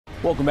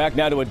Welcome back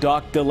now to a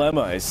dock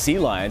dilemma as sea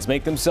lions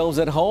make themselves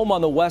at home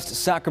on the West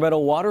Sacramento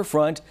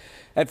waterfront.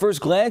 At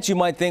first glance, you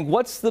might think,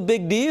 what's the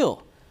big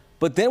deal?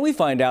 But then we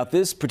find out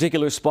this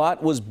particular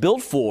spot was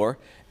built for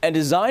and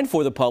designed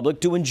for the public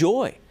to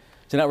enjoy.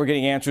 Tonight we're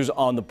getting answers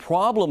on the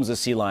problems the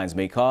sea lions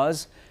may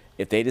cause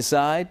if they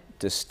decide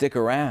to stick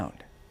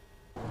around.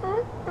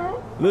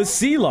 The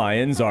sea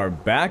lions are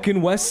back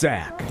in West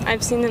Sac.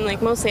 I've seen them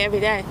mostly every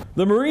day.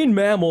 The marine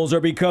mammals are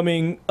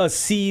becoming a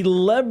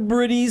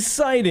celebrity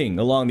sighting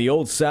along the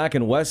Old Sac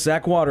and West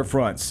Sac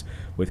waterfronts,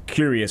 with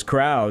curious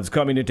crowds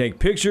coming to take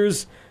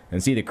pictures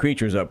and see the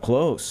creatures up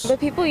close. But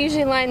people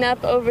usually line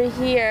up over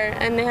here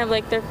and they have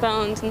their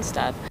phones and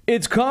stuff.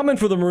 It's common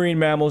for the marine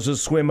mammals to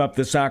swim up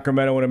the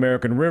Sacramento and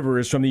American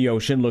rivers from the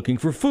ocean looking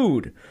for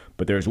food.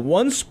 But there's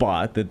one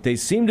spot that they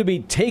seem to be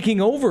taking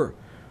over.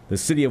 The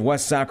city of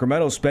West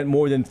Sacramento spent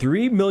more than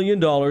 $3 million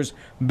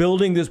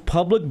building this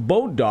public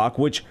boat dock,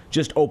 which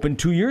just opened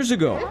 2 years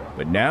ago.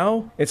 But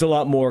now it's a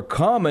lot more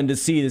common to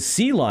see the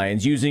sea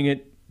lions using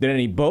it than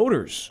any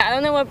boaters. I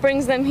don't know what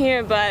brings them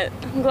here, but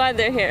I'm glad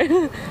they're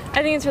here.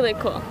 I think it's really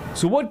cool.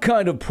 So what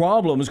kind of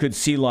problems could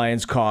sea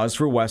lions cause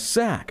for West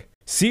Sac?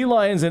 Sea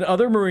lions and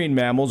other marine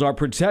mammals are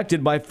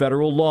protected by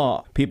federal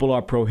law. People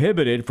are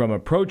prohibited from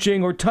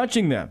approaching or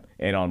touching them.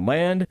 And on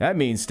land, that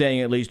means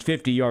staying at least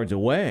 50 yards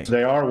away.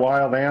 They are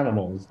wild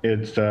animals.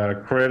 It's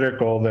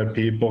critical that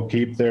people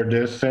keep their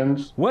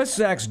distance. West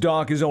Sac's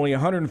dock is only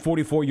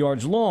 144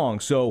 yards long,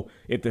 so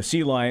if the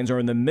sea lions are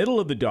in the middle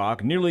of the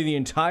dock, nearly the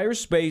entire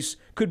space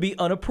could be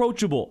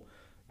unapproachable.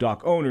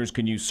 Dock owners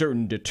can use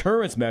certain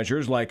deterrence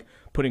measures like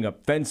putting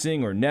up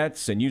fencing or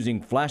nets and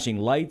using flashing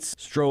lights,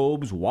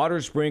 strobes,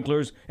 water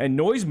sprinklers, and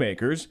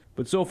noisemakers,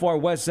 but so far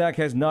West Sac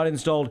has not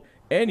installed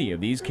any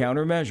of these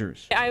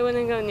countermeasures. I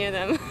wouldn't go near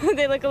them.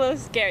 They look a little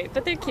scary,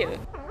 but they're cute.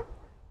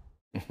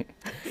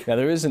 Now,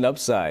 there is an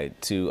upside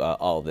to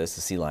all of this,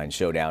 the Sea Lion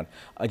Showdown.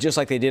 Just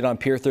like they did on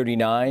Pier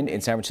 39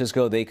 in San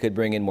Francisco, they could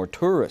bring in more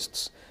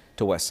tourists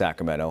to West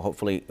Sacramento.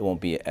 Hopefully it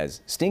won't be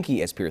as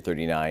stinky as Pier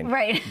 39.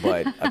 Right.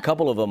 But a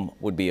couple of them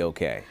would be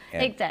okay.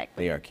 And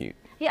exactly. They are cute.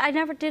 Yeah, I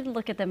never did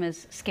look at them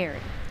as scary.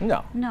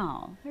 No.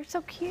 No, they're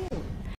so cute.